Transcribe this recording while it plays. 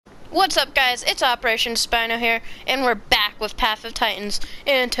What's up, guys? It's Operation Spino here, and we're back with Path of Titans.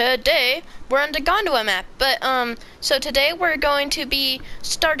 And today we're on the Gondua map. So today we're going to be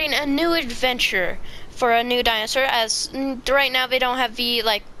starting a new adventure for a new dinosaur. As right now they don't have the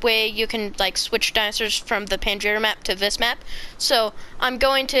way you can switch dinosaurs from the Pangea map to this map. So I'm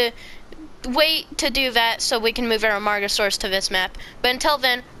going to wait to do that so we can move our Amargasaurus to this map. But until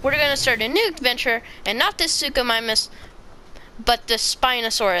then, we're going to start a new adventure, and not this Suchomimus, but the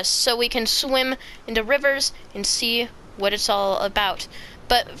Spinosaurus, so we can swim into rivers and see what it's all about.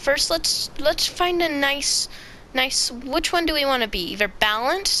 But first, let's find a nice. Which one do we want to be? Either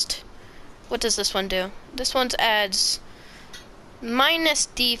balanced. What does this one do? This one adds minus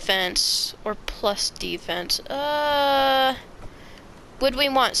defense or plus defense. Would we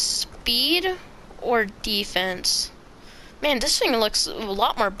want speed or defense? Man, this thing looks a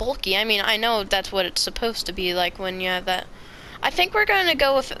lot more bulky. I mean, I know that's what it's supposed to be like when you have that. I think we're going to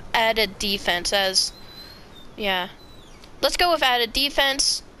go with added defense yeah. Let's go with added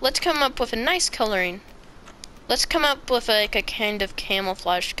defense. Let's come up with a nice coloring. Let's come up with a kind of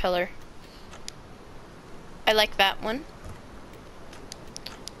camouflage color. I like that one.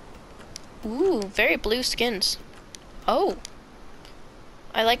 Ooh, very blue skins. Oh.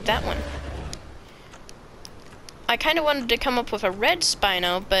 I like that one. I kind of wanted to come up with a red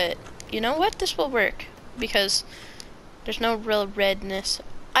Spino, but you know what? This will work because there's no real redness.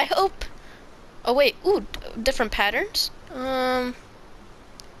 I hope. Oh wait, ooh, different patterns.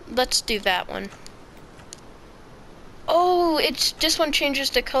 Let's do that one. Oh, this one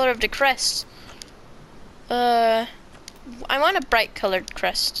changes the color of the crest. I want a bright colored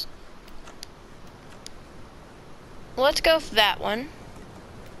crest. Let's go with that one.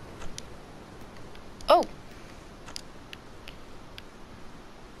 Oh.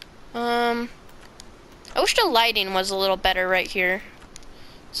 I wish the lighting was a little better right here,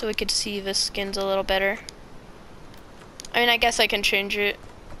 so we could see the skins a little better. I mean, I guess I can change it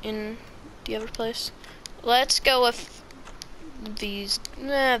in the other place. Let's go with these,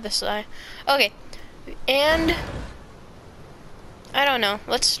 this eye. Okay, and I don't know.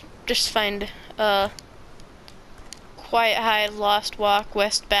 Let's just find Quiet Hide, Lost Walk,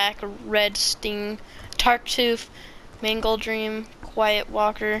 Westback, Red Sting, Tartooth, Mangle Dream, Quiet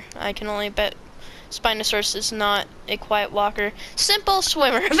Walker. I can only bet Spinosaurus is not a quiet walker. Simple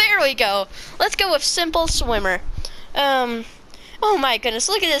Swimmer. There we go. Let's go with Simple Swimmer. Oh my goodness,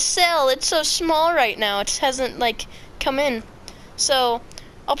 look at this cell. It's so small right now. It hasn't come in. So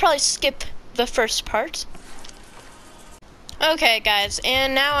I'll probably skip the first part. Okay, guys,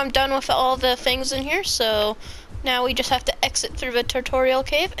 and now I'm done with all the things in here. So now we just have to exit through the tutorial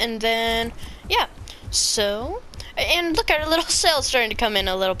cave, and then yeah. So, and look, our little cell's starting to come in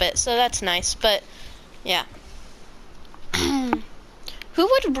a little bit. So that's nice. But yeah. Who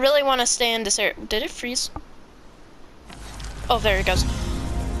would really want to stay in this area? Did it freeze? Oh, there it goes.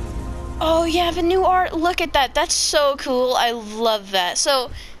 Oh, yeah, the new art. Look at that. That's so cool. I love that. So,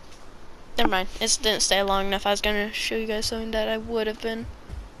 never mind. It didn't stay long enough. I was going to show you guys something that I would have been.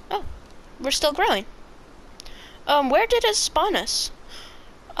 Oh, we're still growing. Where did it spawn us?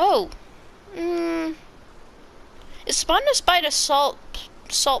 Oh. It spawned us by the salt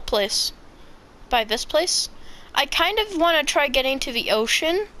place. By this place. I kind of want to try getting to the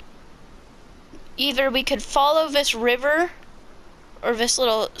ocean. Either we could follow this river or this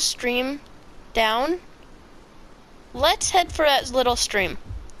little stream down. Let's head for that little stream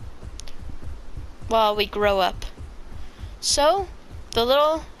while we grow up. So, the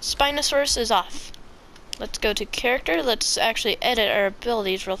little Spinosaurus is off. Let's go to character. Let's actually edit our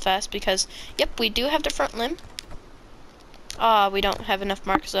abilities real fast because, yep, we do have the front limb. We don't have enough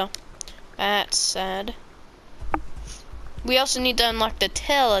marks though. That's sad. We also need to unlock the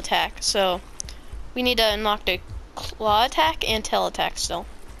tail attack, so we need to unlock the claw attack and tail attack still.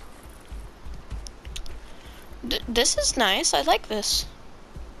 This is nice. I like this.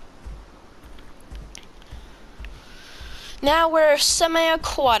 Now we're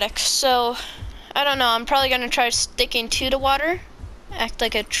semi-aquatic, so I don't know. I'm probably going to try sticking to the water, act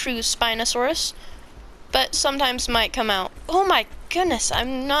like a true Spinosaurus, but sometimes might come out. Oh my goodness,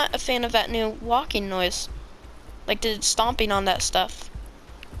 I'm not a fan of that new walking noise. Like the stomping on that stuff.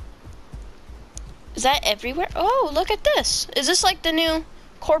 Is that everywhere? Oh, look at this. Is this like the new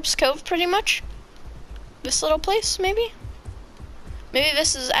Corpse Cove pretty much? This little place, maybe? Maybe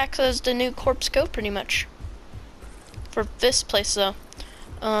this is acts as the new Corpse Cove pretty much. For this place though.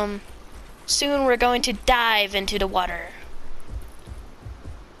 Soon we're going to dive into the water.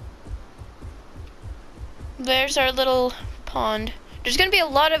 There's our little pond. There's gonna be a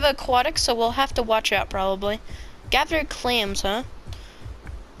lot of aquatics, so we'll have to watch out probably. Gather clams, huh?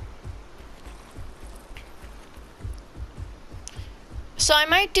 So I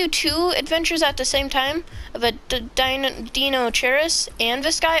might do 2 adventures at the same time of a Dinoceras and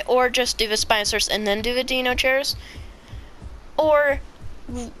this guy, or just do the Spinosaurus and then do the Dinoceras. Or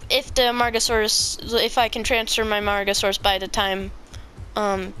if the Margosaurus, if I can transfer my Margosaurus by the time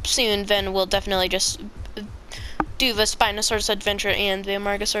soon, then we'll definitely just do the Spinosaurus adventure and the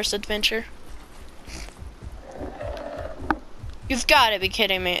Margosaurus adventure. You've got to be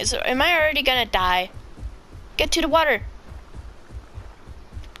kidding me. Am I already gonna die? Get to the water.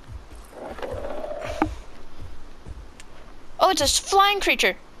 Oh, it's a flying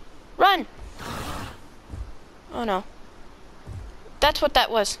creature. Run. Oh no. That's what that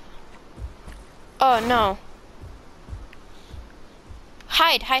was. Oh no.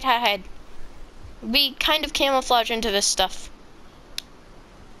 Hide, hide, hide, hide. We kind of camouflage into this stuff.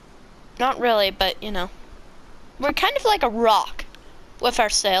 Not really, but you know. We're kind of like a rock with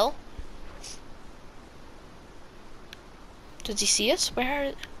our sail. Does he see us?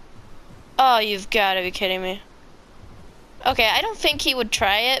 Where? Oh, you've got to be kidding me. Okay, I don't think he would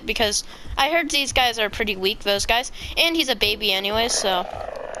try it because I heard these guys are pretty weak, those guys. And he's a baby anyway, so.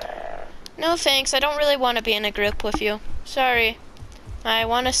 No thanks, I don't really want to be in a group with you. Sorry. I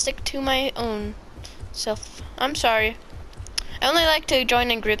want to stick to my own self. I'm sorry. I only like to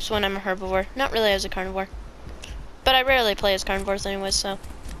join in groups when I'm a herbivore, not really as a carnivore. But I rarely play as carnivores anyways, so.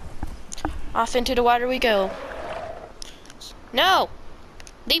 Off into the water we go. No!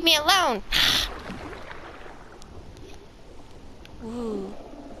 Leave me alone! Ooh.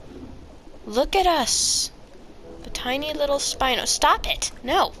 Look at us. The tiny little Spino. Stop it!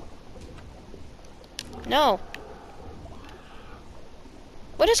 No! No.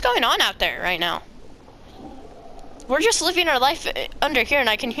 What is going on out there right now? We're just living our life under here and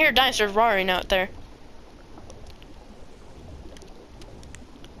I can hear dinosaurs roaring out there.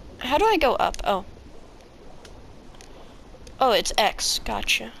 How do I go up? Oh. Oh, it's X.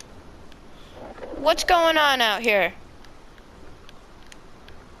 Gotcha. What's going on out here?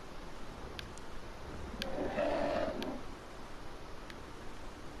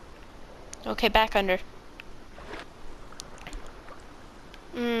 Okay, back under.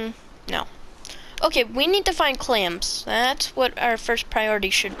 No. Okay, we need to find clams. That's what our first priority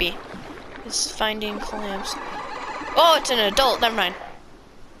should be. Is finding clams. Oh, it's an adult. Never mind.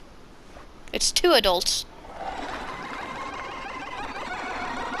 It's 2 adults.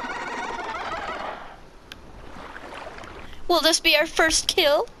 Will this be our first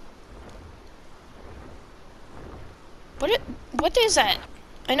kill? What is that?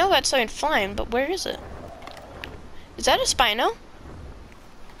 I know that's something flying, but where is it? Is that a Spino?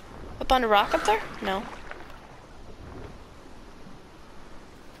 Up on a rock up there? No.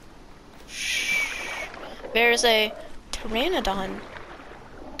 Shh. There's a Pteranodon.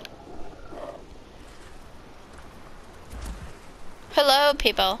 Hello,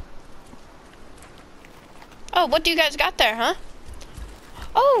 people. Oh, what do you guys got there, huh?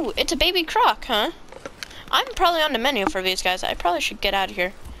 Oh, it's a baby croc, huh? I'm probably on the menu for these guys. I probably should get out of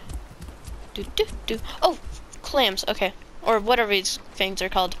here. Oh, clams, okay. Or whatever these things are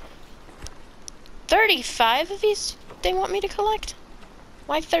called. 35 of these they want me to collect?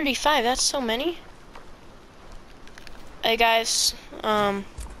 Why 35? That's so many. Hey guys, I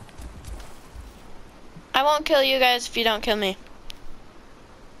won't kill you guys if you don't kill me.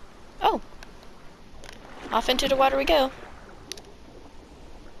 Oh. Off into the water we go.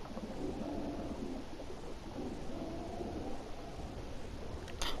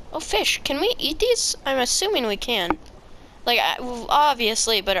 Oh, fish. Can we eat these? I'm assuming we can. Like,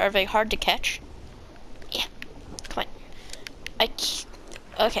 obviously, but are they hard to catch? Yeah. Come on.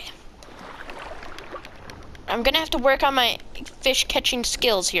 Okay. I'm gonna have to work on my fish catching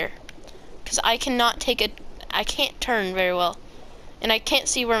skills here. Because I cannot take it. I can't turn very well. And I can't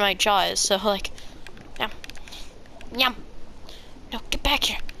see where my jaw is, so like, yum. Yum. No, get back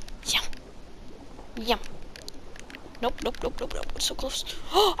here. Yum. Yum. Nope, nope, nope, nope, nope. It's so close.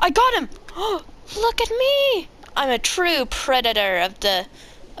 Oh, I got him! Oh, look at me! I'm a true predator of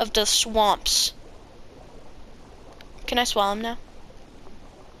the swamps. Can I swallow him now?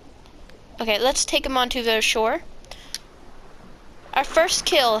 Okay, let's take him onto the shore. Our first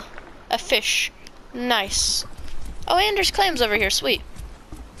kill, a fish. Nice. Oh, and there's clams over here. Sweet.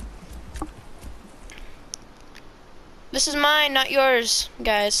 This is mine, not yours,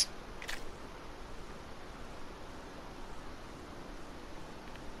 guys.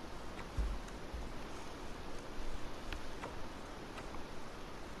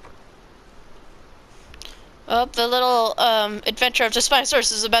 Oh, the little adventure of the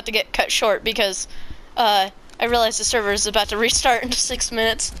Spinosaurus is about to get cut short because I realize the server is about to restart in 6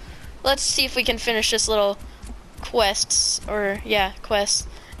 minutes. Let's see if we can finish this little quests, or yeah, quests,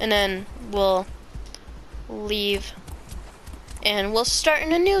 and then we'll leave and we'll start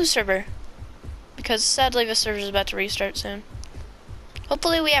in a new server because sadly the server is about to restart soon.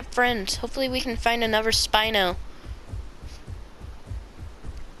 Hopefully we have friends. Hopefully we can find another Spino.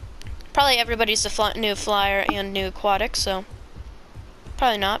 Probably everybody's a new flyer and new aquatic, so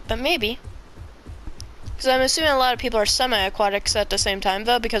probably not, but maybe. Because I'm assuming a lot of people are semi-aquatics at the same time,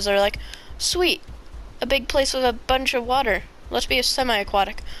 though, because they're like, sweet, a big place with a bunch of water. Let's be a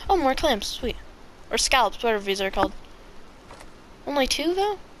semi-aquatic. Oh, more clams, sweet. Or scallops, whatever these are called. Only 2,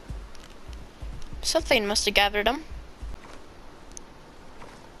 though? Something must have gathered them.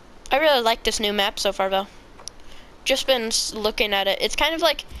 I really like this new map so far, though. Just been looking at it. It's kind of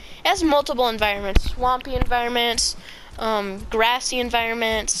like, it has multiple environments. Swampy environments, grassy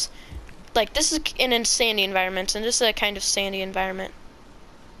environments. Like, this is in sandy environments, and this is a kind of sandy environment.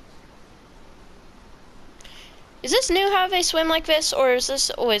 Is this new how they swim like this, or has this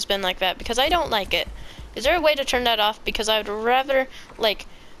always been like that? Because I don't like it. Is there a way to turn that off? Because I would rather, like,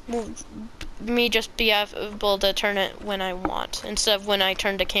 me just be able to turn it when I want, instead of when I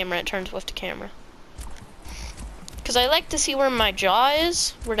turn the camera, it turns with the camera. Because I like to see where my jaw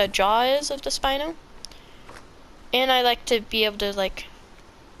is, where the jaw is of the Spino. And I like to be able to, like,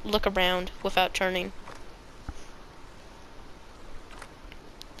 look around without turning.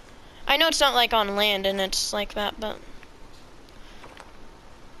 I know it's not like on land and it's like that, but...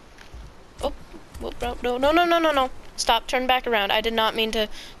 Oh, whoop, no. Stop, turn back around. I did not mean to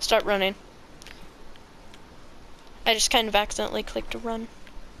start running. I just kind of accidentally clicked to run.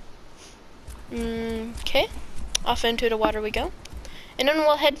 Okay. Off into the water we go. And then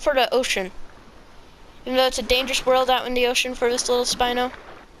we'll head for the ocean. Even though it's a dangerous world out in the ocean for this little Spino.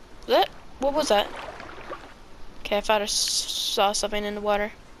 What was that? Okay, I thought I saw something in the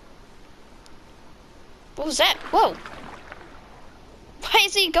water. What was that? Whoa! Why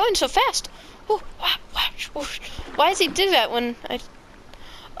is he going so fast? Why does he do that when I...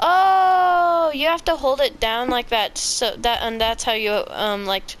 Oh, you have to hold it down like that, so that, and that's how you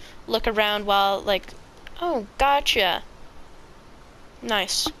like look around while like... Oh, gotcha.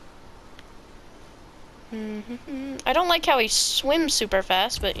 Nice. I don't like how he swims super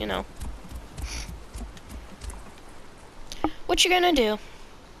fast, but you know. What you gonna do?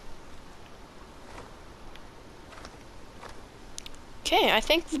 Okay, I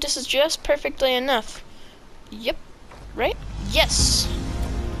think this is just perfectly enough. Yep. Right? Yes!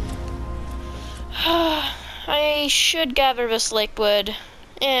 I should gather this lake wood.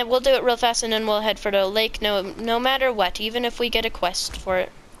 And we'll do it real fast and then we'll head for the lake no matter what, even if we get a quest for it.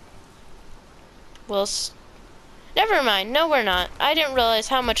 Never mind, no we're not. I didn't realize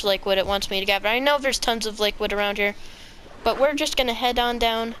how much lake wood it wants me to gather. I know there's tons of lake wood around here. But we're just gonna head on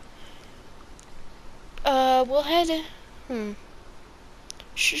down. We'll head... We'll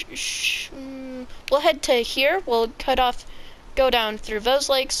head to here. We'll go down through those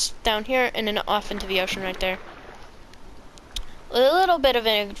lakes, down here, and then off into the ocean right there. A little bit of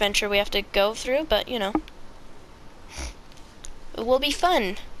an adventure we have to go through, but you know. It will be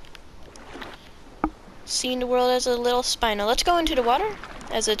fun. Seeing the world as a little Spino. Let's go into the water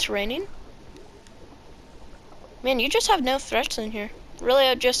as it's raining. Man, you just have no threats in here.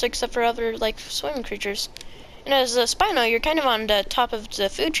 Really, just except for other, like, swimming creatures. And as a Spino, you're kind of on the top of the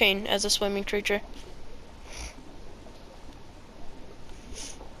food chain as a swimming creature.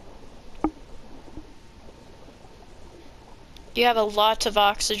 You have a lot of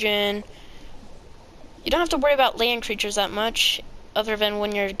oxygen. You don't have to worry about land creatures that much, other than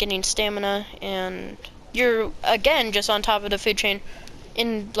when you're getting stamina, and you're, again, just on top of the food chain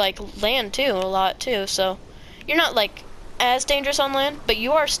in, like, land, too, a lot, too, so you're not, like, as dangerous on land, but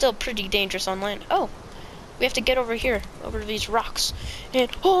you are still pretty dangerous on land. Oh, we have to get over here, over these rocks, and,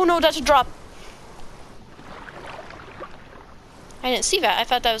 oh no, that's a drop! I didn't see that. I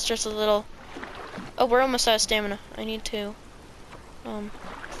thought that was just a little... Oh, we're almost out of stamina. I need to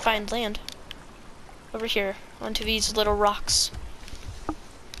find land over here onto these little rocks.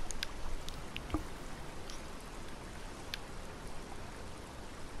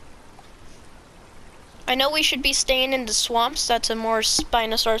 I know we should be staying in the swamps. That's a more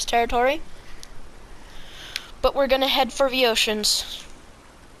Spinosaurus territory. But we're gonna head for the oceans.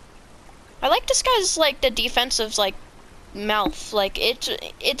 I like this guy's, like, the defensive, like, mouth. Like,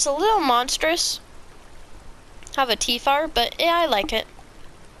 it's a little monstrous how the teeth are, but yeah, I like it.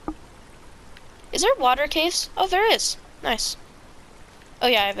 Is there water caves? Oh, there is. Nice. Oh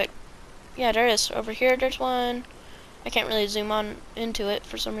yeah, I have it. Yeah, there is. Over here, there's one. I can't really zoom on into it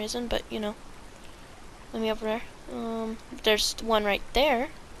for some reason, but you know. Let me over there. There's one right there.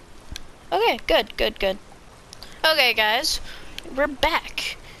 Okay, good. Okay, guys, we're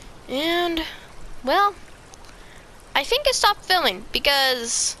back. And, well, I think it stopped filming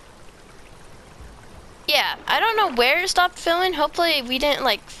because, yeah, I don't know where it stopped filming. Hopefully we didn't,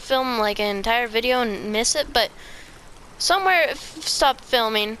 like, film, like, an entire video and miss it, but somewhere it stopped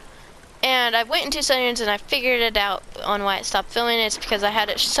filming. And I went into settings and I figured it out on why it stopped filming. It's because I had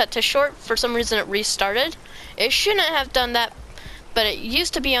it set to short. For some reason it restarted. It shouldn't have done that, but it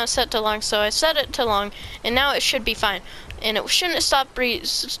used to be on set to long, so I set it to long, and now it should be fine. And it shouldn't stop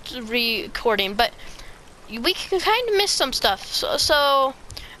recording, but we can kind of miss some stuff. So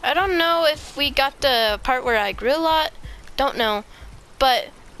I don't know if we got the part where I grew a lot. Don't know. But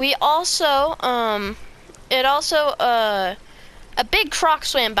we also, a big croc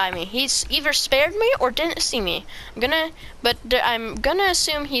swam by me. He's either spared me or didn't see me. I'm gonna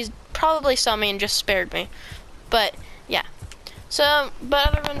assume he's probably saw me and just spared me. But yeah. So, but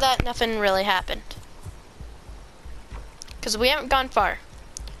other than that, nothing really happened. Cause we haven't gone far.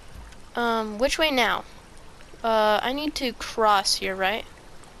 Which way now? I need to cross here, right?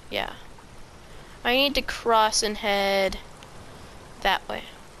 Yeah. I need to cross and head that way.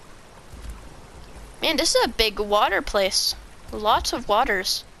 Man, this is a big water place. Lots of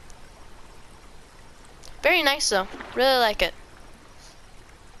waters. Very nice though. Really like it.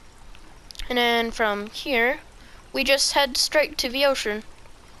 And then from here, we just head straight to the ocean.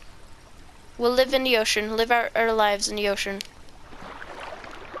 We'll live in the ocean. Live our lives in the ocean.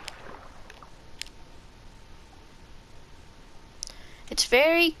 It's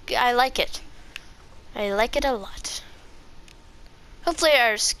very, I like it. I like it a lot. Hopefully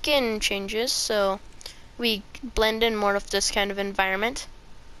our skin changes so we blend in more of this kind of environment.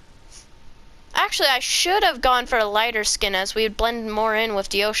 Actually, I should have gone for a lighter skin as we would blend more in with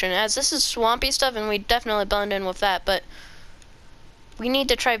the ocean, as this is swampy stuff and we definitely blend in with that, but we need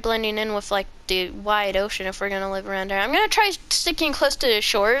to try blending in with like the wide ocean if we're gonna live around there. I'm gonna try sticking close to the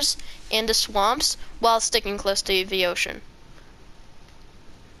shores and the swamps while sticking close to the ocean.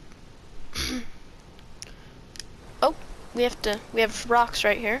 Oh, we have rocks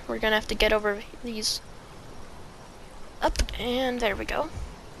right here. We're gonna have to get over these. Up, and there we go.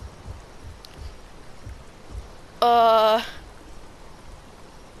 Are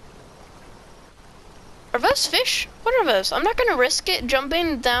those fish? What are those? I'm not gonna risk it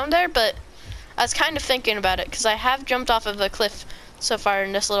jumping down there, but I was kind of thinking about it, because I have jumped off of a cliff so far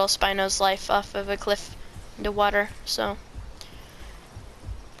in this little Spino's life, off of a cliff into water, so.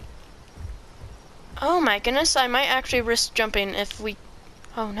 Oh my goodness, I might actually risk jumping if we,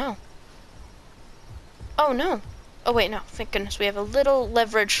 oh no. Oh no. Oh wait, no, thank goodness, we have a little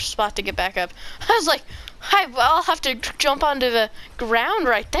leverage spot to get back up. I was like, I'll have to jump onto the ground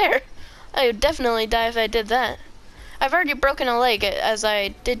right there. I would definitely die if I did that. I've already broken a leg as I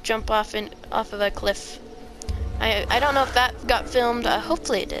did jump off of a cliff. I don't know if that got filmed.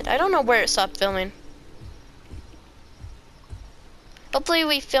 Hopefully it did. I don't know where it stopped filming. Hopefully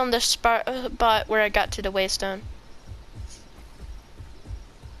we filmed the spot where I got to the waystone.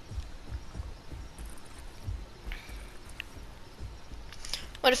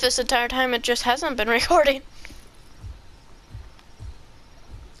 What if this entire time it just hasn't been recording?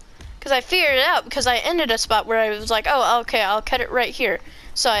 Because I figured it out, because I ended a spot where I was like, oh, okay, I'll cut it right here.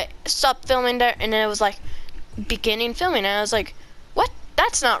 So I stopped filming there, and then it was like, beginning filming, and I was like, what?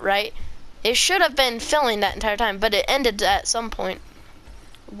 That's not right. It should have been filming that entire time, but it ended at some point.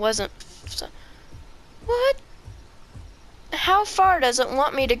 It wasn't. So. What? How far does it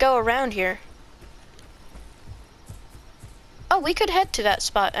want me to go around here? Oh, we could head to that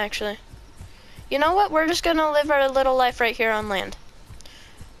spot, actually. You know what? We're just gonna live our little life right here on land.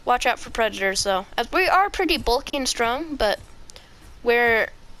 Watch out for predators, though. As we are pretty bulky and strong, but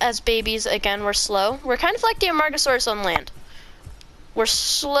as babies, again, we're slow. We're kind of like the Amargasaurus on land. We're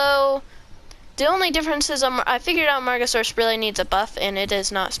slow. The only difference is I figured out Amargasaurus really needs a buff, and it is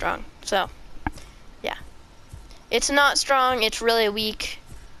not strong. So, yeah. It's not strong, it's really weak.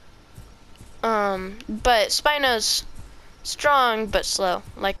 But Spino's strong, but slow,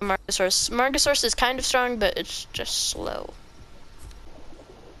 like Amargasaurus. Amargasaurus is kind of strong, but it's just slow.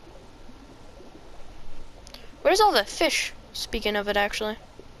 Where's all the fish? Speaking of it, actually.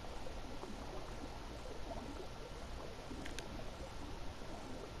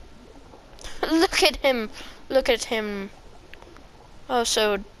 Look at him. Look at him. Oh,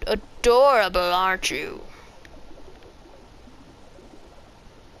 so adorable, aren't you?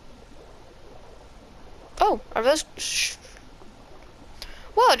 Oh, are those...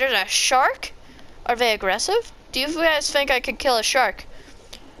 Whoa, there's a shark? Are they aggressive? Do you guys think I could kill a shark?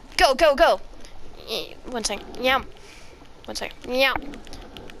 Go, go, go! One second. Yum. One second. Yum.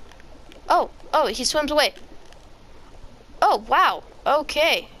 Oh, he swims away. Oh, wow.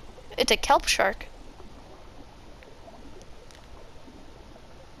 Okay. It's a kelp shark.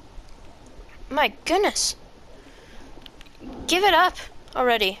 My goodness. Give it up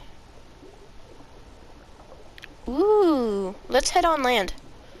already. Ooh. Let's head on land.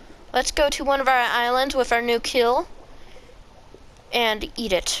 Let's go to one of our islands with our new kill and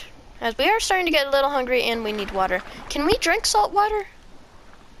eat it. As we are starting to get a little hungry and we need water. Can we drink salt water?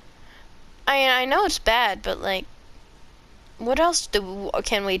 I know it's bad, but like, what else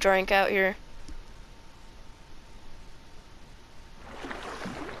can we drink out here?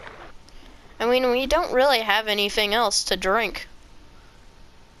 I mean, we don't really have anything else to drink.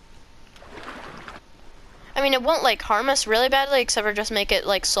 I mean, it won't like harm us really badly, except for just make it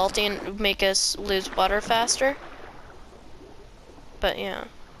like salty and make us lose water faster. But yeah.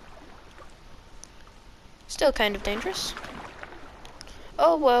 Still kind of dangerous.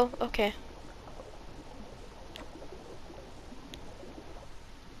 Oh, whoa, okay.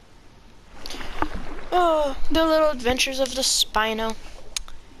 Oh, the little adventures of the Spino.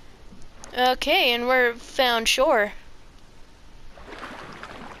 Okay, and we're found shore.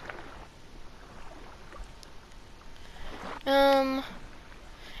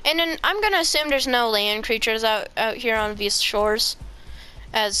 And then I'm gonna assume there's no land creatures out here on these shores,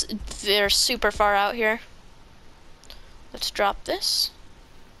 as they're super far out here. Let's drop this.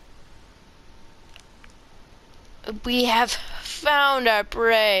 We have found our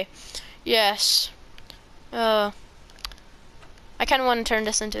prey. Yes. I kind of want to turn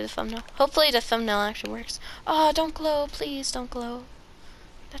this into the thumbnail. Hopefully the thumbnail actually works. Oh, don't glow, please don't glow.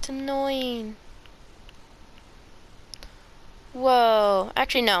 That's annoying. Whoa.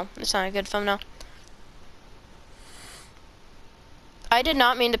 Actually, no. It's not a good thumbnail. I did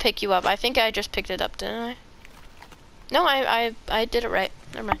not mean to pick you up. I think I just picked it up, didn't I? No, I did it right.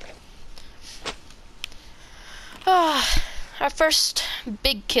 Never mind. Ah, our first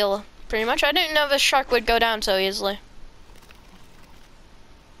big kill, pretty much. I didn't know this shark would go down so easily.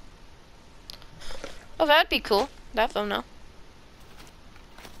 Oh, that'd be cool. That thumbnail.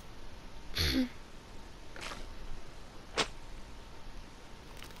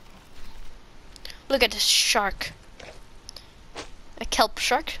 Look at this shark. A kelp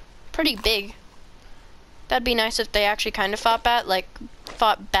shark. Pretty big. That'd be nice if they actually kind of fought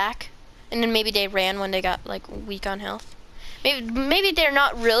back. And then maybe they ran when they got like weak on health. Maybe they're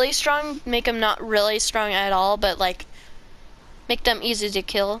not really strong. Make them not really strong at all, but like make them easy to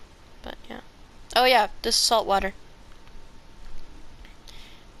kill. But yeah. Oh yeah, this is salt water.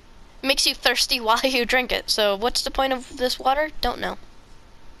 It makes you thirsty while you drink it. So what's the point of this water? Don't know.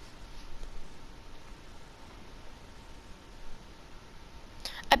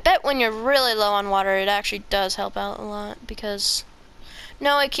 I bet when you're really low on water, it actually does help out a lot because...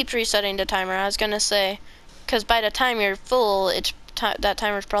 No, it keeps resetting the timer. I was gonna say, because by the time you're full, that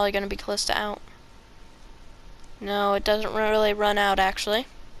timer's probably gonna be close to out. No, it doesn't really run out actually.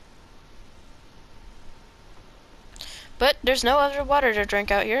 But there's no other water to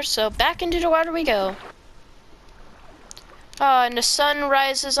drink out here, so back into the water we go. Oh, and the sun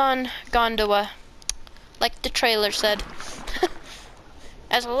rises on Gondwa, like the trailer said.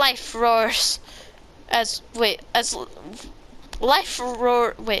 As life roars, as life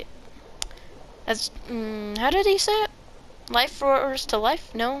roar, how did he say it? Life roars to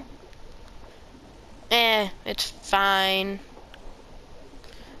life? No? It's fine.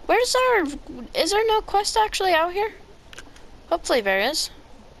 Is there no quest actually out here? Hopefully there is.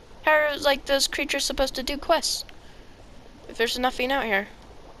 How are, like, those creatures supposed to do quests? If there's nothing out here.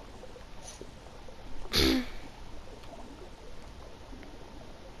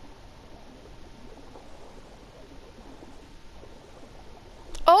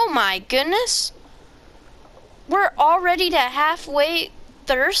 Oh my goodness! We're already to halfway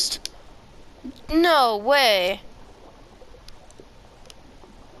thirst? No way.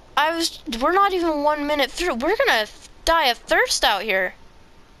 We're not even 1 minute through. We're gonna die of thirst out here.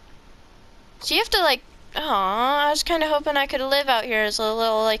 So you have to like, I was kind of hoping I could live out here as a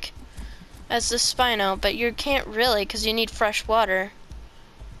little like, as the Spino, but you can't really because you need fresh water.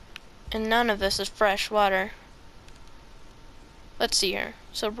 And none of this is fresh water. Let's see here.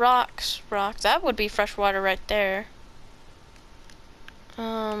 So rocks, that would be fresh water right there.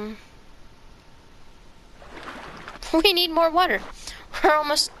 We need more water. We're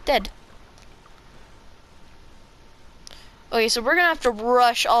almost dead. Okay, so we're gonna have to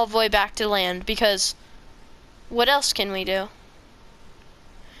rush all the way back to land because what else can we do?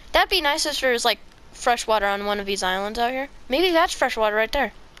 That'd be nice if there was like fresh water on one of these islands out here. Maybe that's fresh water right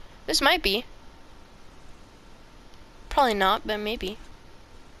there. This might be. Probably not, but maybe.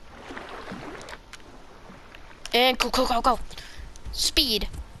 And go, go, go, go. Speed.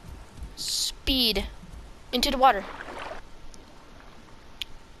 Speed. Into the water.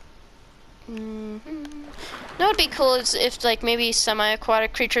 That would be cool is if like maybe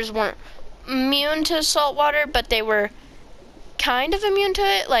semi-aquatic creatures weren't immune to salt water, but they were kind of immune to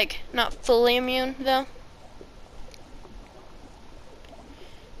it, like not fully immune though.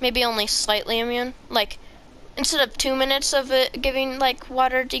 Maybe only slightly immune. Like instead of 2 minutes of it giving like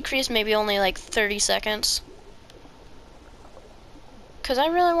water decrease, maybe only like 30 seconds. Cause I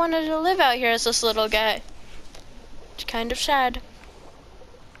really wanted to live out here as this little guy. It's kind of sad.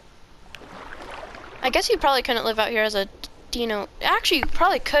 I guess you probably couldn't live out here as a Dino. Actually, you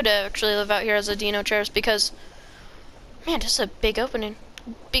probably could actually live out here as a Dinoceras because, man, this is a big opening.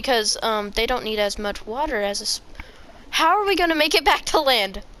 Because they don't need as much water as a. How are we gonna make it back to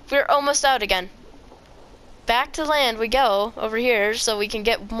land? We're almost out again. Back to land we go over here so we can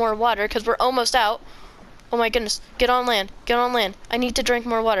get more water because we're almost out. Oh my goodness, get on land, get on land. I need to drink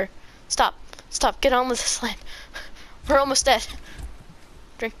more water. Stop, stop, get on with this land. We're almost dead.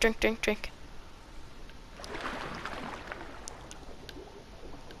 Drink, drink, drink, drink.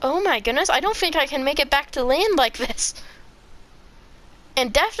 Oh my goodness, I don't think I can make it back to land like this.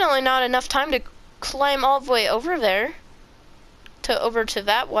 And definitely not enough time to climb all the way over there. Over to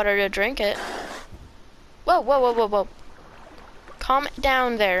that water to drink it. Whoa, whoa, whoa, whoa, whoa. Calm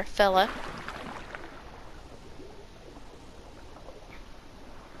down there, fella.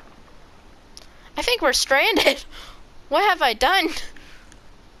 I think we're stranded. What have I done?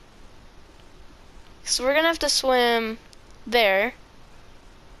 So we're gonna have to swim there.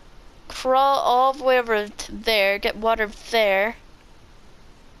 Crawl all the way over to there, get water there.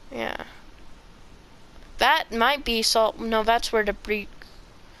 Yeah. That might be salt. No, that's where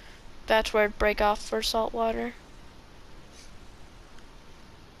that's where it break off for salt water.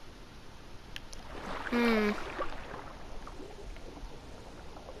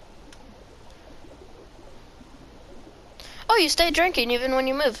 Oh, you stay drinking even when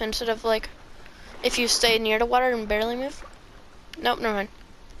you move instead of like if you stay near the water and barely move. Nope, never mind.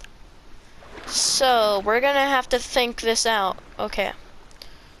 So we're gonna have to think this out. Okay.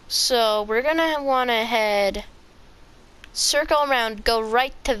 So we're gonna wanna head, circle around, go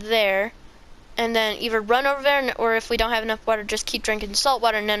right to there, and then either run over there, or if we don't have enough water, just keep drinking salt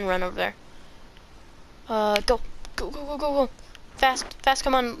water and then run over there. Go, go, go, go, go, go. Fast, fast,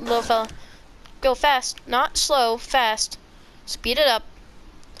 come on, little fella. Go fast, not slow, fast. Speed it up.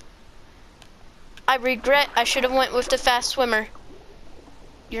 I regret I should have went with the fast swimmer.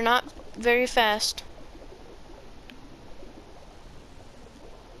 You're not very fast.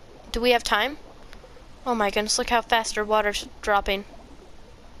 Do we have time? Oh my goodness, look how fast our water's dropping.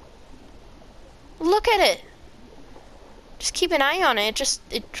 Look at it! Just keep an eye on it,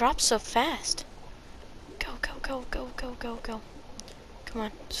 it drops so fast. Go, go, go, go, go, go, go. Come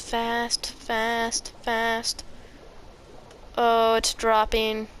on, it's fast, fast, fast. Oh, it's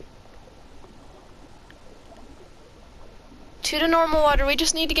dropping. To the normal water, we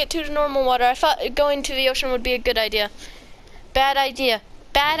just need to get to the normal water. I thought going to the ocean would be a good idea. Bad idea.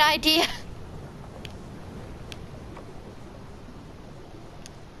 Bad idea.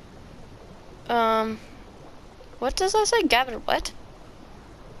 What does that say? Gather what?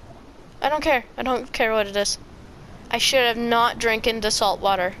 I don't care. I don't care what it is. I should have not drinking the salt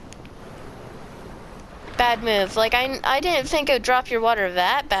water. Bad move. Like, I didn't think it would drop your water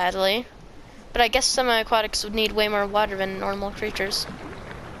that badly. But I guess semi-aquatics would need way more water than normal creatures.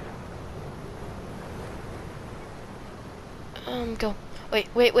 Go. Wait.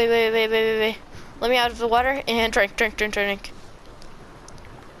 Let me out of the water and drink.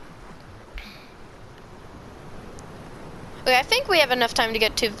 Okay, I think we have enough time to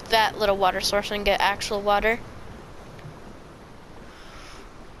get to that little water source and get actual water.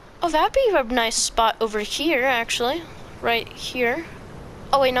 Oh, that'd be a nice spot over here, actually. Right here.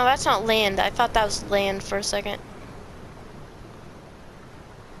 Oh wait, no, that's not land. I thought that was land for a second.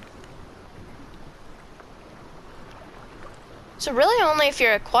 So really only if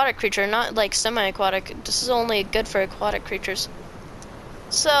you're an aquatic creature, not like semi-aquatic. This is only good for aquatic creatures.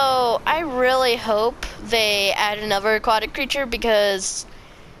 So I really hope they add another aquatic creature because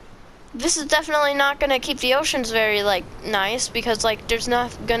this is definitely not gonna keep the oceans very like nice because like there's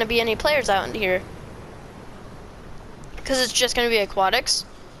not gonna be any players out in here. Because it's just gonna be aquatics.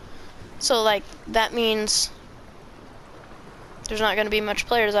 So like that means there's not gonna be much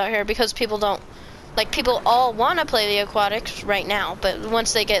players out here because people don't like people all want to play the aquatics right now, but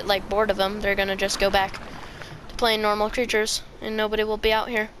once they get like bored of them, they're gonna just go back to playing normal creatures and nobody will be out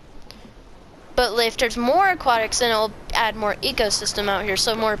here. But if there's more aquatics, then it'll add more ecosystem out here,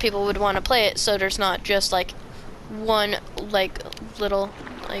 so more people would want to play it, so there's not just like one like little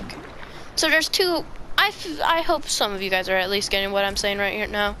like. So there's two. I hope some of you guys are at least getting what I'm saying right here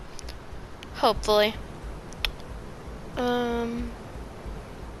now. Hopefully.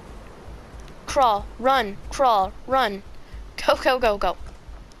 Crawl, run, crawl, run. Go, go, go, go.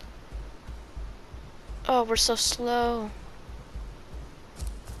 Oh, we're so slow.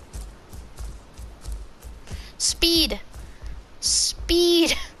 Speed.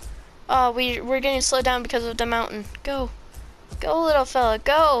 Speed. Oh, we're getting slowed down because of the mountain. Go. Go, little fella,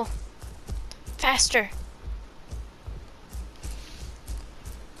 go. Faster.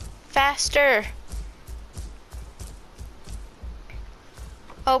 Faster.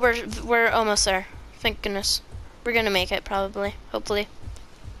 Oh, we're almost there. Thank goodness. We're gonna make it probably, hopefully.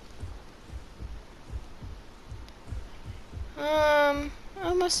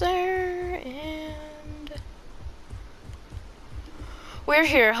 Almost there, and we're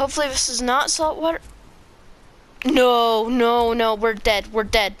here. Hopefully this is not salt water. No, no, no, we're dead. We're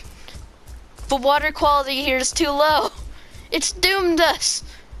dead. The water quality here is too low. It's doomed us.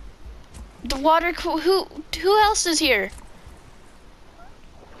 The water, who else is here?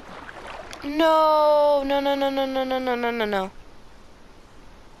 No, no, no, no, no, no, no, no, no, no, no.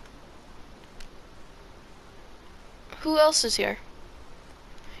 Who else is here?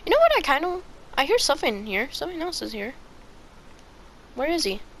 You know what, I hear something here. Something else is here. Where is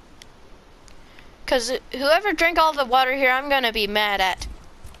he? Cause whoever drank all the water here, I'm gonna be mad at.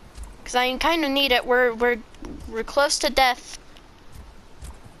 Cause I kind of need it. We're close to death.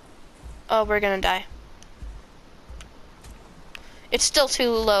 Oh, we're gonna die. It's still too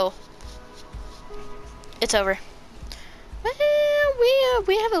low. It's over. Well,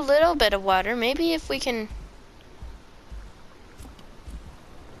 we have a little bit of water. Maybe if we can.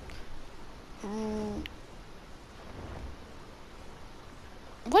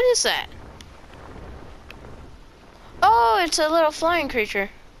 What is that? Oh, it's a little flying creature.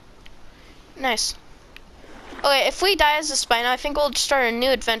 Nice. Okay, if we die as a Spino, I think we'll start a new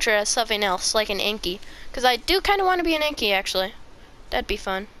adventure as something else, like an Inky. Because I do kind of want to be an Inky, actually. That'd be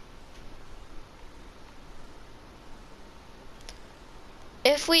fun.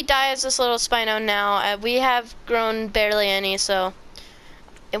 If we die as this little Spino now, we have grown barely any, so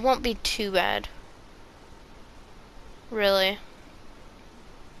it won't be too bad. Really.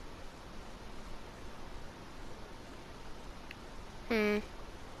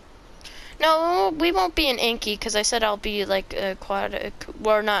 No, we won't be an Inky, because I said I'll be like aquatic,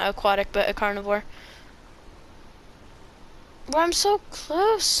 well, not aquatic, but a carnivore. Well, I'm so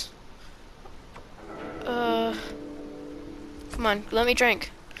close. Come on, let me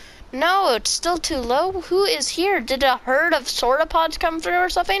drink. No, it's still too low. Who is here? Did a herd of sauropods come through or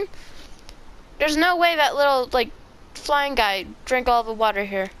something? There's no way that little, like, flying guy drank all the water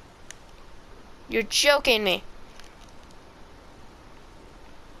here. You're joking me.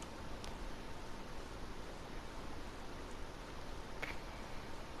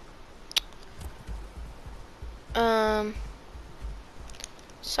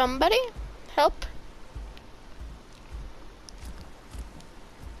 Somebody help?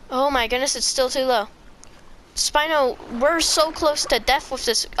 Oh my goodness, it's still too low. Spino, we're so close to death with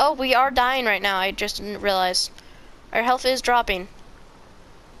this. Oh, we are dying right now. I just didn't realize. Our health is dropping.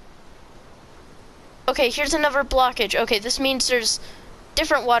 Okay, here's another blockage. Okay, this means there's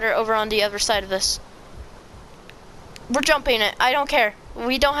different water over on the other side of this. We're jumping it. I don't care.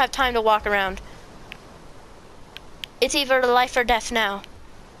 We don't have time to walk around. It's either life or death now.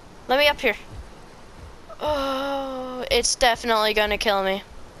 Let me up here. Oh, it's definitely gonna kill me.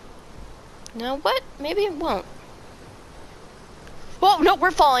 No, what? Maybe it won't. Whoa, no,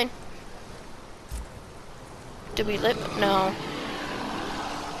 we're falling. Did we live? No.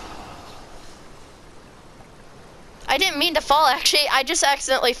 I didn't mean to fall, actually. I just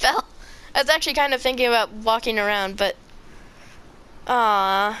accidentally fell. I was actually kind of thinking about walking around, but...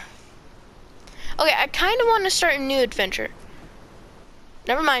 Okay, I kind of want to start a new adventure.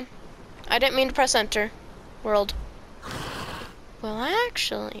 Never mind. I didn't mean to press enter. World. Well,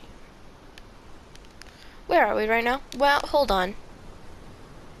 actually... Where are we right now? Well, hold on.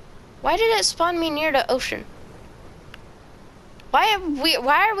 Why did it spawn me near the ocean? Why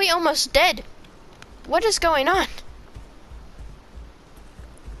are we almost dead? What is going on?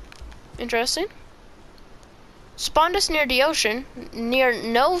 Interesting. Spawned us near the ocean, near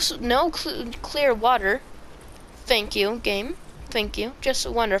no clear water. Thank you, game. Thank you. Just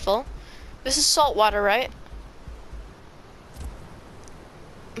wonderful. This is salt water, right?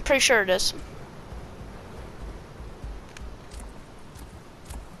 I'm pretty sure it is.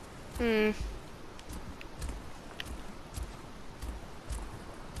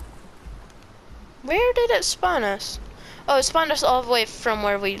 Where did it spawn us? Oh, it spawned us all the way from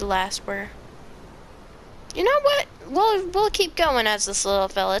where we last were. You know what? We'll keep going as this little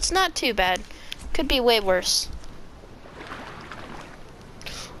fella. It's not too bad. Could be way worse.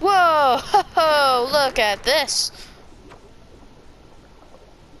 Whoa! Ho ho! Look at this.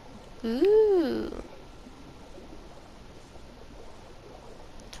 Ooh.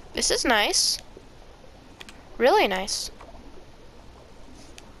 This is nice. Really nice.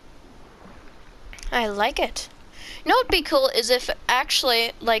 I like it. You know what'd be cool is if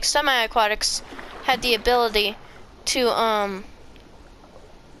actually, like, semi-aquatics had the ability to,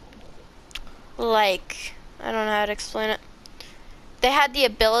 like, I don't know how to explain it. They had the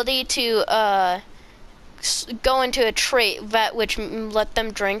ability to, go into a trait that which let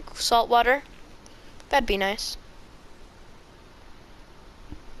them drink salt water. That'd be nice.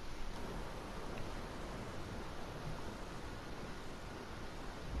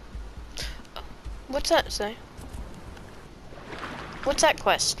 What's that say? What's that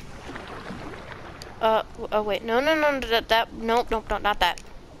quest? Oh wait, no, nope, not that.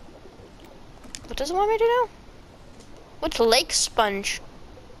 What does it want me to do? What's lake sponge?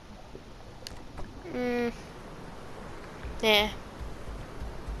 Yeah.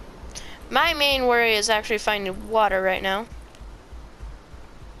 My main worry is actually finding water right now.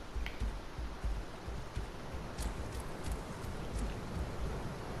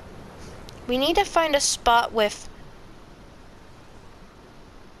 We need to find a spot with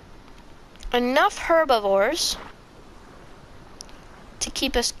enough herbivores to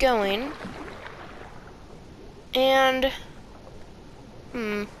keep us going. And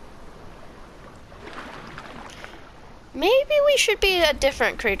maybe we should be a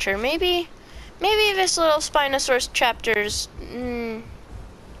different creature. Maybe this little Spinosaurus chapter's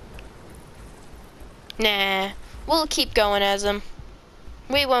nah. We'll keep going as him.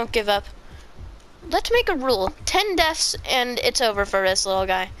 We won't give up. Let's make a rule. 10 deaths and it's over for this little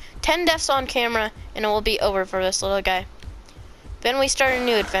guy. 10 deaths on camera and it will be over for this little guy. Then we start a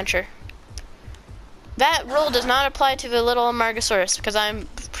new adventure. That rule does not apply to the little Amargasaurus because I'm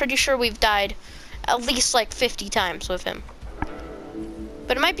pretty sure we've died at least like 50 times with him.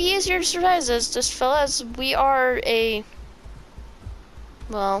 But it might be easier to survive as this fella, as we are a,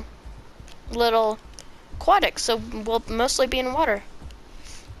 well, little aquatic, so we'll mostly be in water.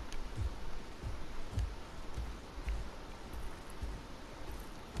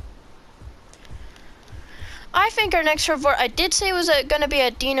 I think our next herbivore, I did say it was going to be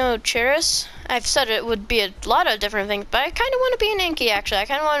a Deinocheirus. I've said it would be a lot of different things, but I kind of want to be an Inky, actually. I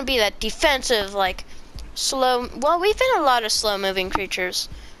kind of want to be that defensive, like, slow, well, we've been a lot of slow-moving creatures.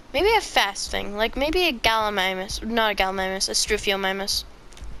 Maybe a fast thing, like maybe a Gallimimus, not a Gallimimus, a Struthiomimus.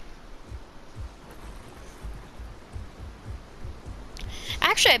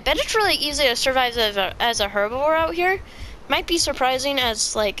 Actually, I bet it's really easy to survive as a herbivore out here. Might be surprising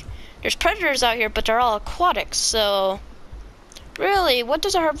as, like, there's predators out here, but they're all aquatics, so really, what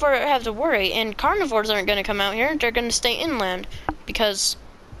does a herbivore have to worry? And carnivores aren't going to come out here, they're going to stay inland, because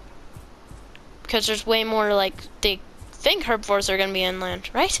there's way more, like, they think herbivores are going to be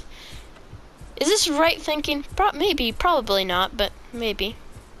inland, right? Is this right thinking? Maybe, probably not, but maybe.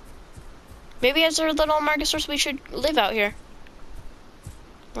 Maybe as our little Amargasaurus we should live out here.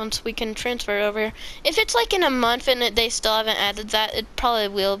 Once we can transfer it over here. If it's like in a month and they still haven't added that, it probably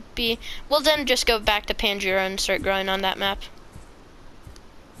will be. We'll then just go back to Pangea and start growing on that map.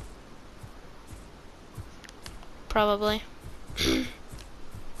 Probably.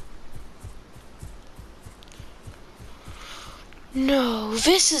 No,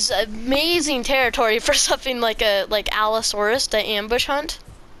 this is amazing territory for something like Allosaurus to ambush hunt.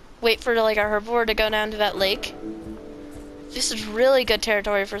 Wait for like a herbivore to go down to that lake. This is really good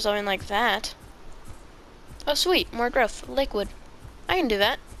territory for something like that. Oh sweet, more growth, lakewood. I can do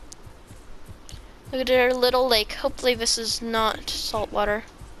that. Look at our little lake. Hopefully this is not salt water.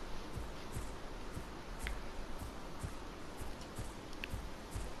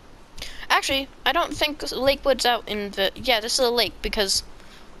 Actually, I don't think lakewood's out in the, yeah, this is a lake because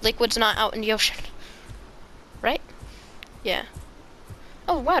lakewood's not out in the ocean. Right? Yeah.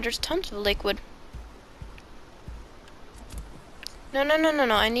 Oh wow, there's tons of lakewood. No,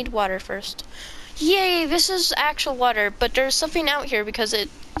 I need water first. Yay, this is actual water, but there's something out here because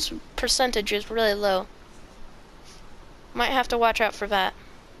its percentage is really low. Might have to watch out for that.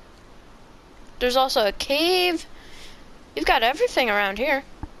 There's also a cave. You've got everything around here.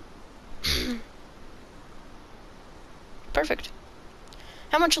 Perfect.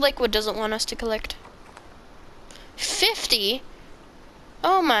 How much lakewood does it want us to collect? 50?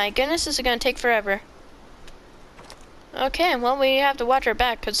 Oh my goodness, this is gonna take forever. Okay, well, we have to watch our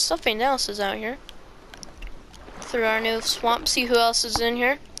back because something else is out here. through our new swamp, see who else is in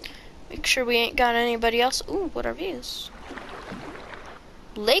here. Make sure we ain't got anybody else. Ooh, what are these?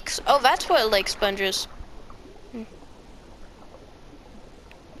 Lakes? Oh, that's what a lake sponge is.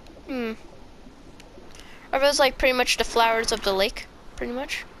 Are those like pretty much the flowers of the lake? Pretty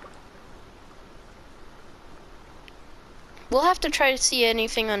much? We'll have to try to see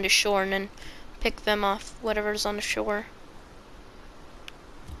anything on the shore and then pick them off, whatever's on the shore.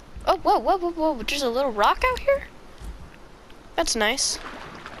 Oh, whoa, whoa, whoa, whoa, there's a little rock out here? That's nice.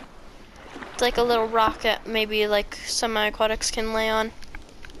 It's like a little rock that maybe like semi-aquatics can lay on,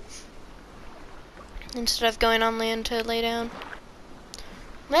 instead of going on land to lay down.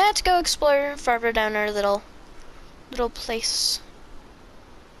 Let's go explore farther down our little place.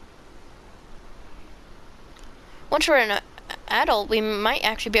 Once we're an adult, we might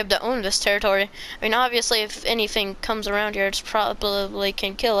actually be able to own this territory. I mean, obviously, if anything comes around here, it's probably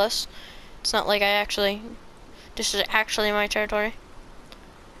can kill us. It's not like this is actually my territory.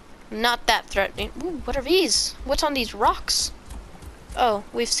 Not that threatening. Ooh, what are these? What's on these rocks? Oh,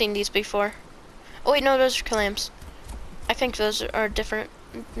 we've seen these before. Oh wait, no, those are clams. I think those are different,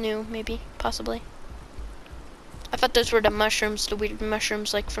 new, maybe, possibly. I thought those were the mushrooms, the weird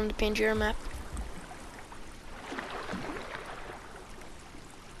mushrooms, like from the Pangea map.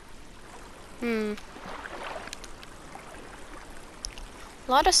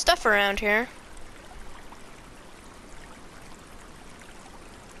 A lot of stuff around here.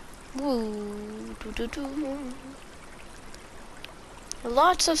 Ooh,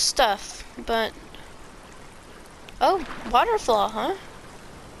 lots of stuff, but oh, waterfall, huh?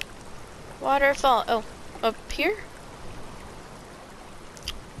 Waterfall. Oh, up here?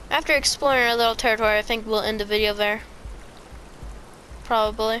 After exploring our little territory, I think we'll end the video there.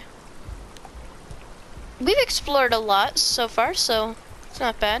 Probably. We've explored a lot so far, so it's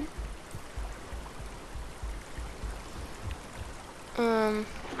not bad.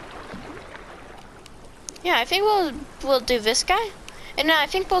 Yeah, I think we'll do this guy, and I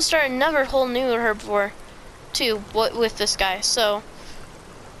think we'll start another whole new herbivore too with this guy. So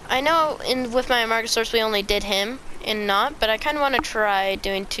I know with my Amargasaurus we only did him and not, but I kind of want to try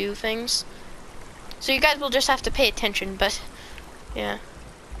doing two things. So you guys will just have to pay attention, but yeah.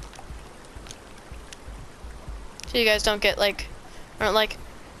 So you guys don't get aren't like,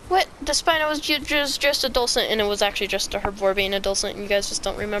 what? The Spino was just a Dulcet, and it was actually just a herbivore being a Dulcet, and you guys just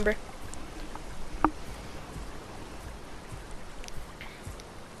don't remember.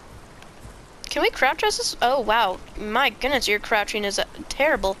 Can we crouch this? Oh wow, my goodness, your crouching is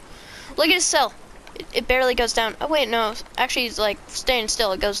terrible. Look at his cell. It barely goes down. Oh wait, no, actually it's like staying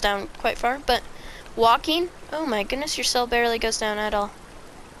still, it goes down quite far, but walking, oh my goodness, your cell barely goes down at all.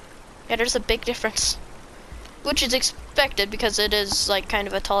 Yeah, there's a big difference. Which is expected because it is like kind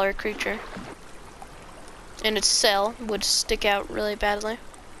of a taller creature. And its cell would stick out really badly.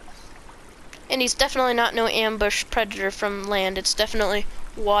 And he's definitely not no ambush predator from land. It's definitely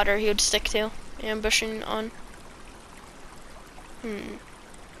water he would stick to, ambushing on.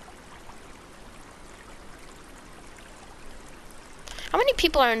 How many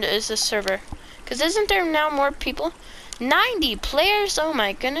people is this server? Because isn't there now more people? 90 players? Oh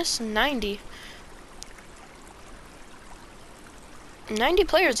my goodness, 90. 90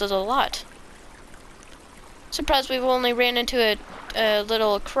 players is a lot. Surprised we've only ran into a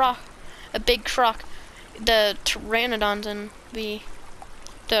little croc, a big croc, the pteranodons and the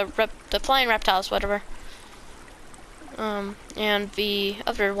flying reptiles, whatever. And the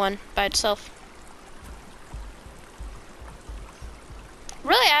other one by itself.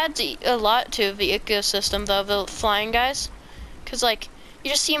 Really adds a lot to the ecosystem, though, the flying guys. Cause like,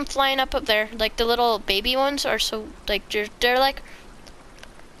 you just see them flying up there. Like the little baby ones are so, like, they're like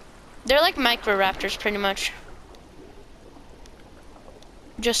microraptors pretty much.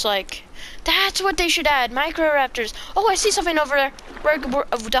 Just like, that's what they should add, microraptors. Oh, I see something over there where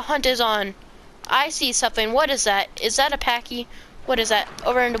the hunt is on. I see something. What is that? Is that a Pachy? What is that?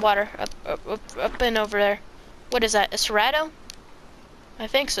 Over in the water. Up and over there. What is that? A Cerrado? I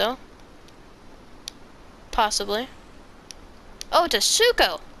think so. Possibly. Oh, it's a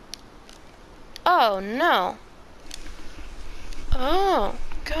Suco. Oh, no. Oh,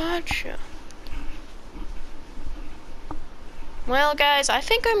 gotcha. Well, guys, I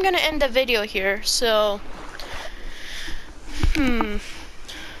think I'm gonna end the video here, so...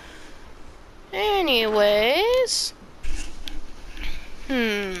 Anyways...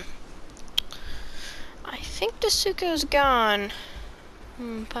 I think the Suco's gone.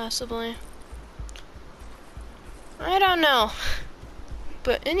 Possibly. I don't know.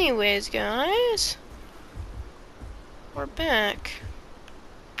 But anyways, guys... We're back.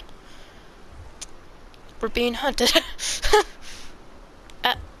 We're being hunted.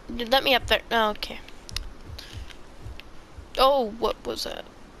 Let me up there. Oh, okay. Oh, what was that?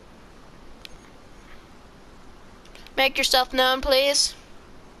 Make yourself known, please.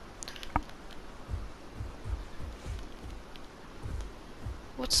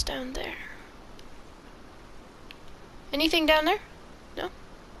 What's down there? Anything down there? No?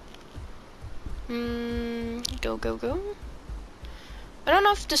 Go, go, go. I don't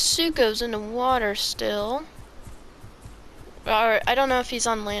know if Dasuko's in the water still. Or, I don't know if he's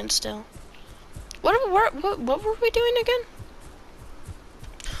on land still. What were we doing again?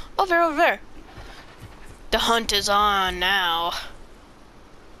 Over there. The hunt is on now.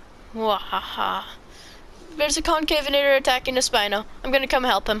 Wahaha. There's a Concavenator attacking the Spino. I'm gonna come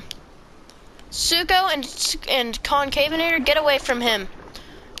help him. Suko and Concavenator, get away from him.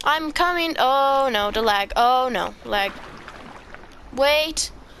 I'm coming. Oh no, the lag. Oh no, lag.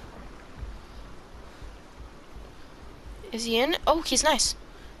 Wait. Is he in? Oh, he's nice.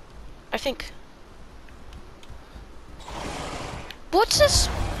 I think. What's this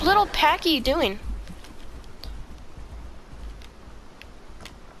little Packy doing?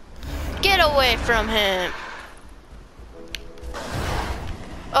 Get away from him.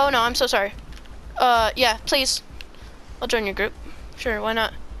 Oh no, I'm so sorry. Yeah, please. I'll join your group. Sure, why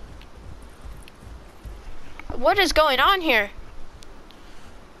not? What is going on here?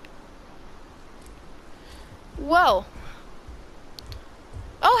 Whoa.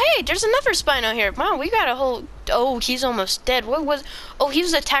 Oh hey, there's another Spino here. Wow, we got a whole... Oh, he's almost dead. What was... Oh, he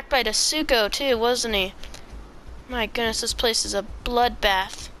was attacked by the Suko too, wasn't he? My goodness, this place is a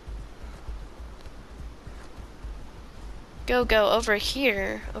bloodbath. Go over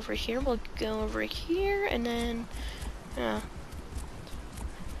here. Over here, we'll go over here, and then...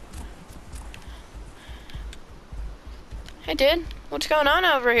 Hey dude, what's going on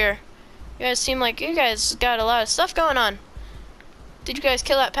over here? You guys seem like you guys got a lot of stuff going on. Did you guys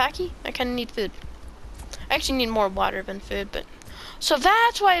kill that Packy? I kinda need food. I actually need more water than food, but... So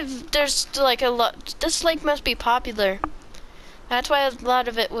that's why there's like a lot... This lake must be popular. That's why a lot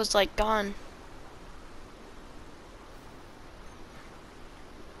of it was like gone.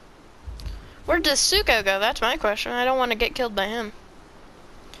 Where does Suko go? That's my question. I don't want to get killed by him.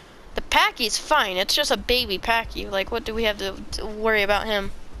 The Packy's fine. It's just a baby Packy. Like, what do we have to worry about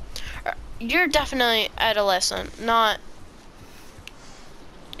him? You're definitely adolescent. Not...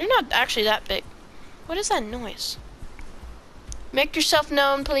 You're not actually that big. What is that noise? Make yourself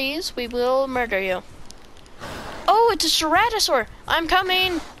known, please. We will murder you. Oh, it's a Ceratosaur. I'm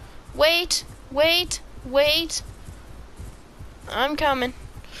coming. Wait. I'm coming.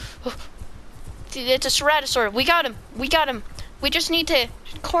 It's a Ceratosaur. We got him. We just need to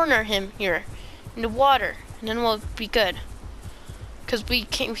corner him here in the water, and then we'll be good. Cause he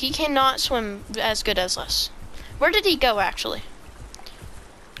cannot swim as good as us. Where did he go actually?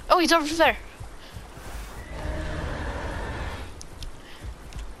 Oh, he's over there.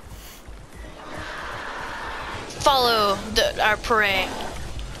 Follow our prey.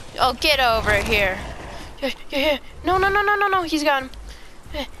 Oh, get over here. Yeah. No. He's got him.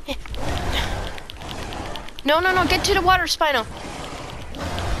 No. Get to the water, Spino.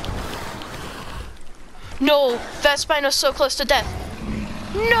 No, that Spino's so close to death.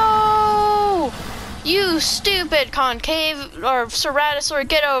 No! You stupid concave or Ceratosaur,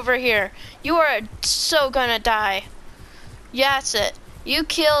 get over here. You are so gonna die. Yeah, that's it. You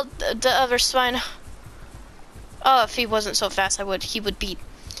killed the other Spino. Oh, if he wasn't so fast, you would be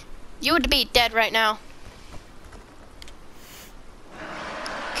dead right now.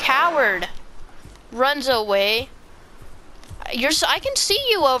 Coward. Runs away. I can see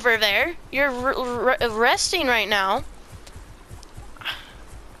you over there. You're resting right now.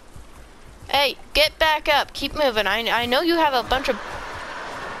 Hey, get back up. Keep moving. I know you have a bunch of...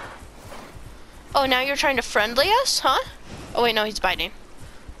 Oh, now you're trying to friendly us, huh? Oh, wait, no, he's biting.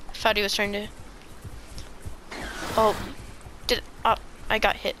 I thought he was trying to... Oh. I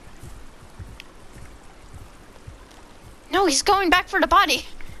got hit. No, he's going back for the body.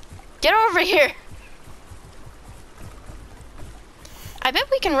 Get over here. I bet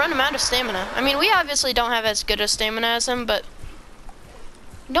we can run him out of stamina. I mean, we obviously don't have as good a stamina as him, but...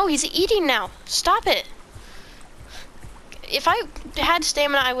 No, he's eating now. Stop it. If I had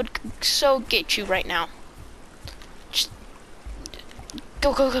stamina, I would so get you right now. Just...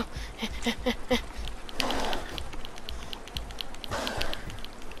 Go.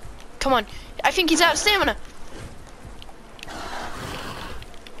 Come on. I think he's out of stamina.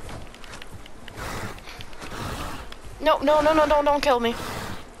 No, don't kill me.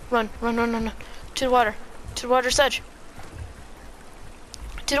 Run. To the water's edge.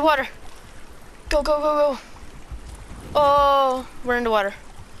 To the water. Go, go, go, go. Oh, we're in the water.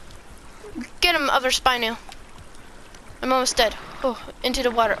 Get him, other Spino. I'm almost dead. Oh, into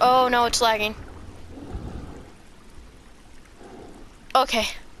the water. Oh no, it's lagging. Okay,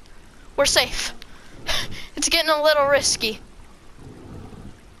 we're safe. It's getting a little risky.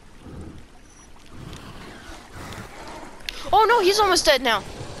 Oh no, he's almost dead now.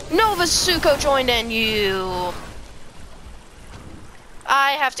 Nova Suko joined in, you.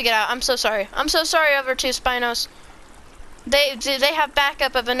 I have to get out. I'm so sorry. I'm so sorry, other two Spinos. They have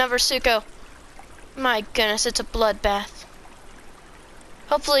backup of another Suko. My goodness, it's a bloodbath.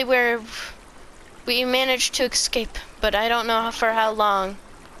 Hopefully we managed to escape, but I don't know for how long.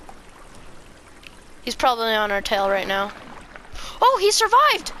 He's probably on our tail right now. Oh, he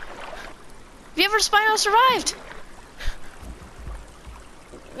survived! The other Spino survived!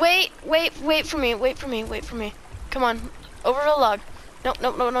 Wait for me. Come on, over the log.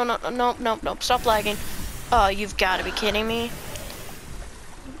 Nope, stop lagging. Oh, you've got to be kidding me.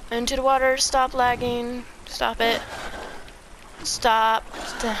 Into the water, stop lagging. Stop it. Stop.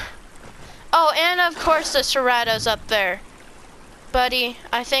 Oh, and of course the Cerato's up there. Buddy,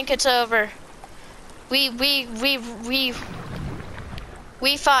 I think it's over. We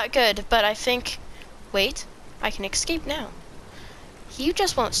fought good, but I think... Wait, I can escape now. You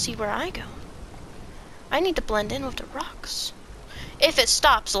just won't see where I go. I need to blend in with the rocks. If it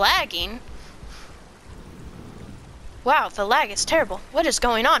stops lagging. Wow, the lag is terrible. What is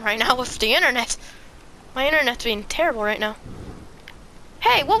going on right now with the internet? My internet's being terrible right now.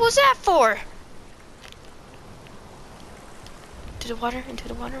 Hey, what was that for? Into the water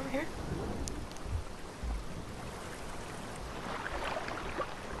over here.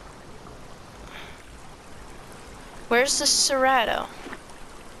 Where's the Cerato?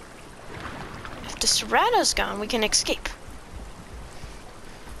 If the Cerato's gone, we can escape.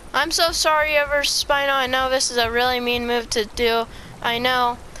 I'm so sorry, ever Spino. I know this is a really mean move to do. I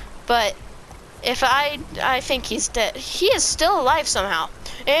know, but if I think he's dead. He is still alive somehow.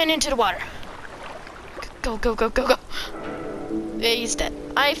 And into the water. Go. Yeah, he's dead.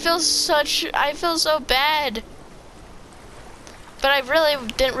 I feel so bad. But I really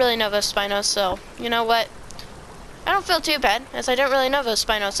didn't really know those Spinos, so you know what? I don't feel too bad, as I didn't really know those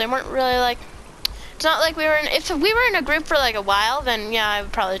Spinos. They weren't really like... It's not like we were in... If we were in a group for like a while, then yeah, I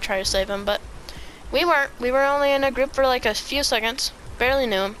would probably try to save him, but we weren't. We were only in a group for like a few seconds. Barely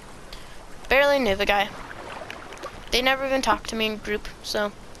knew him. Barely knew the guy. They never even talked to me in group,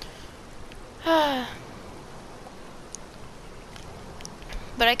 so... But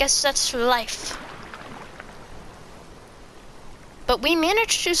I guess that's life. But we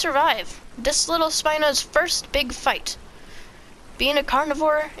managed to survive this little Spino's first big fight. Being a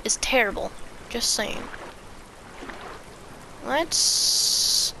carnivore is terrible. Just saying.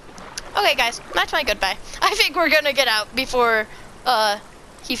 Let's... Okay, guys, that's my goodbye. I think we're gonna get out before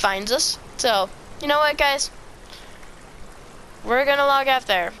he finds us. So, you know what, guys? We're gonna log off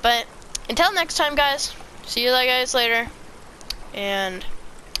there. But until next time, guys, see you guys later. And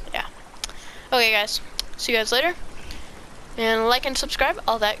yeah. Okay, guys, see you guys later. And like and subscribe,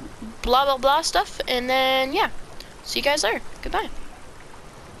 all that blah blah blah stuff. And then yeah, see you guys later. Goodbye.